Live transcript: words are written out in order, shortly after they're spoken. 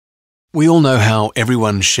We all know how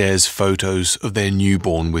everyone shares photos of their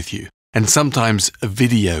newborn with you, and sometimes a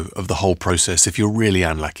video of the whole process if you're really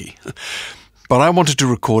unlucky. But I wanted to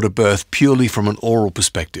record a birth purely from an oral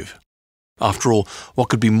perspective. After all, what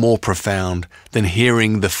could be more profound than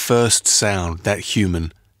hearing the first sound that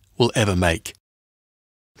human will ever make?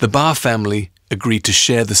 The Barr family agreed to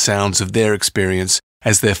share the sounds of their experience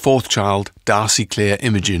as their fourth child, Darcy, Clare,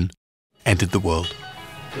 Imogen, entered the world.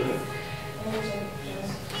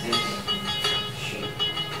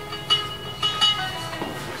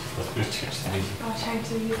 I'll change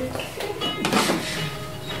the music.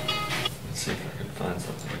 Let's see if I can find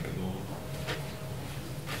something a bit more.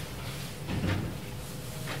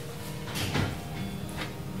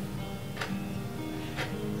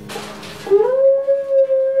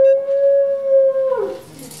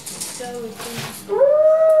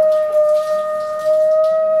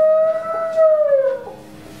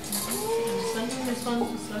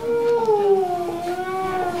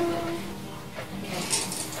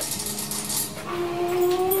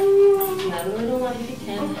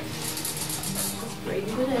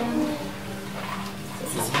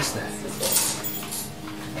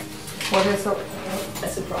 What is a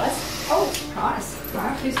surprise? Oh, surprise.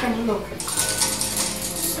 Right, who's going to look?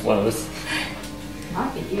 One of us.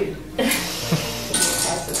 Might be you.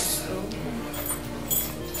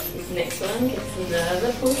 This next one gets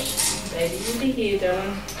another push. Baby will be here,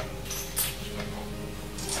 darling.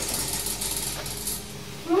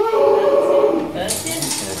 That's it.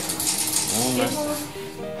 Almost.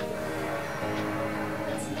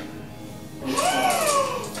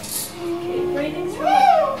 Keep breathing through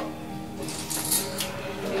it.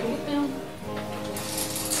 Wiggle it down.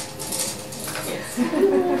 Yes.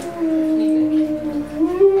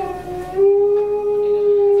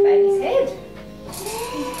 Baby's head.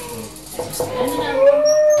 Stand it up.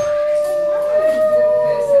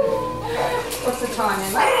 What's the time,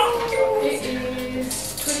 Emma? It is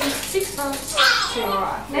 26 months.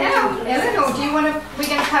 Alright. Now, Ellen, or do you want to, we're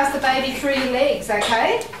going to pass the baby through your legs,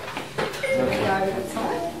 okay? So we go over the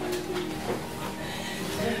side.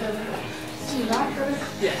 Do you like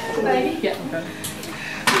the baby? Yeah.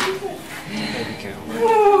 Baby girl.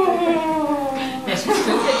 Yeah, she's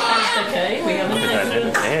still getting okay. We haven't Look at that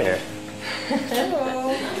little hair.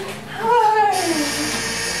 Hello. Hi.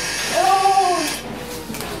 Oh,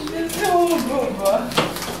 it's so good.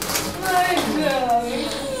 Hi, darling.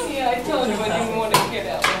 Yeah, I told him I didn't want to get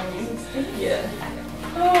out there. Yeah.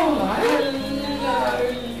 Oh, hello,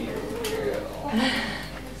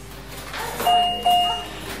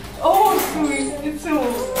 oh, sweet. It's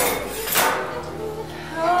all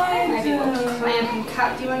hi, maybe we'll clamp and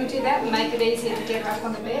cut. Do you want to do that and make it easier to get up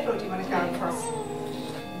on the bed, or do you want to go across?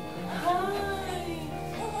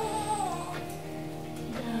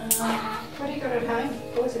 What do you got at home?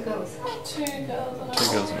 Boys or girls? Two girls and a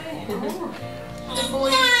Two girls. The boy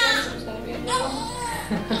is going to be a girl.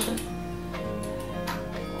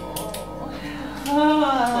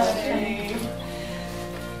 Hi.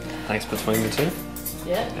 Thanks between the two.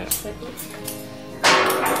 Yeah. Yeah.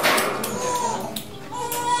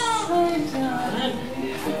 Hi, darling.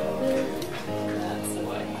 That's the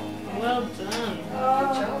way. Well done.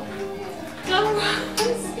 Oh.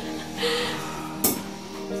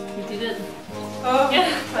 You did it. Oh,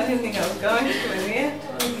 Yeah. I didn't think I was going to in there.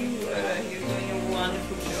 Oh, you were. You're doing a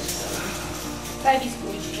wonderful job, darling. Baby's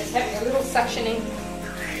good. Just having a little suctioning.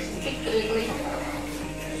 Big ugly.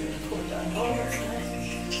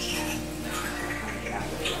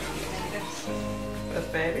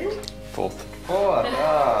 First baby? Fourth. Fourth.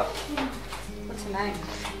 Ah. What's her name?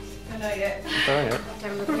 I know yet. Don't know.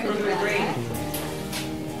 Have a look at her.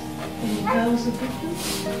 Girls are different.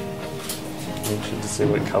 Interested to see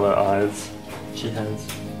what colour eyes she has.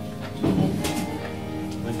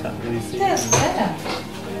 I can't really see. Yes, Dad.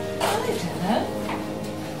 Hi, Dad.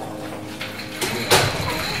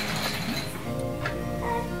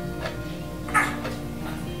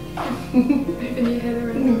 Moving your head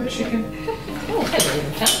around the chicken. Oh, Heather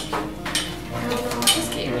even can.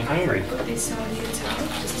 Just keep I'm hungry. put this on your tongue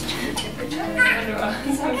just to check the temperature.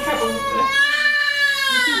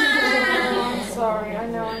 I'm sorry, I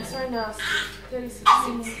know, I'm so nasty. 36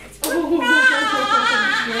 cents.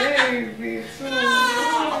 Baby,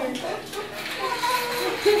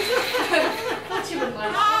 What you would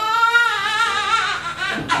like?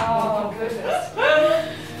 oh, goodness.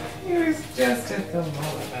 He was just at the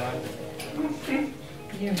moment.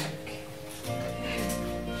 Yuck.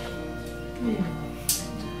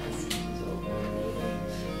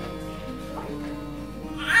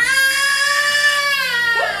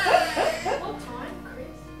 What time, Chris?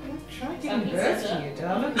 Try giving birth to you,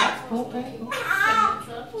 darling. Poor baby.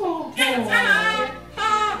 Oh,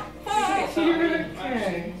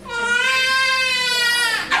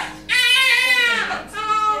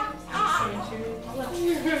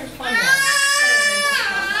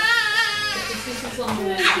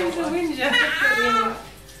 the wind jacket.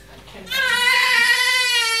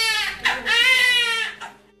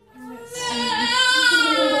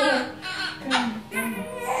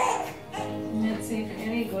 Let's see if you're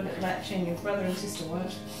any good at matching your brother and sister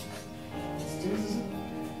watch.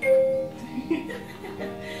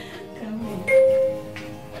 Come here.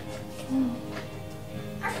 Oh,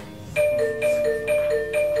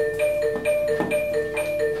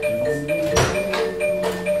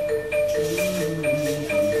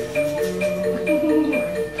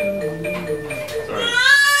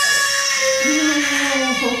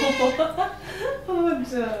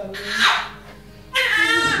 darling. Was it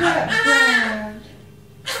that bad?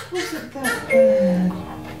 Was it that bad?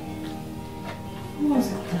 Was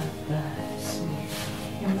it that bad, sweet?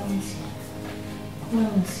 Your mum's here.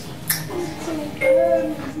 Mum's here. It's so bad.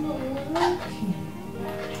 It's not working.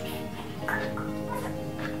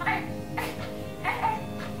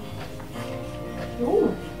 Oh,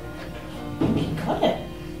 I think you got it.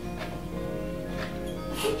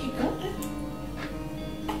 I think you got it.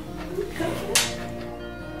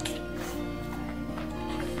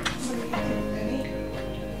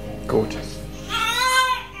 Gorgeous.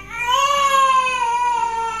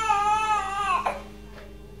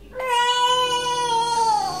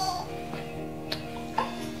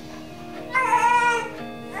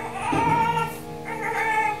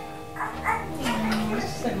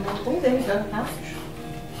 Oh, there we go. Ouch.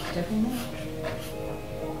 Double match.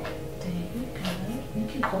 There you go. I think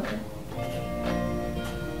you got it.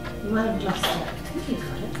 You might have lost it. I think you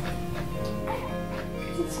got it.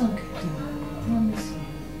 It's okay.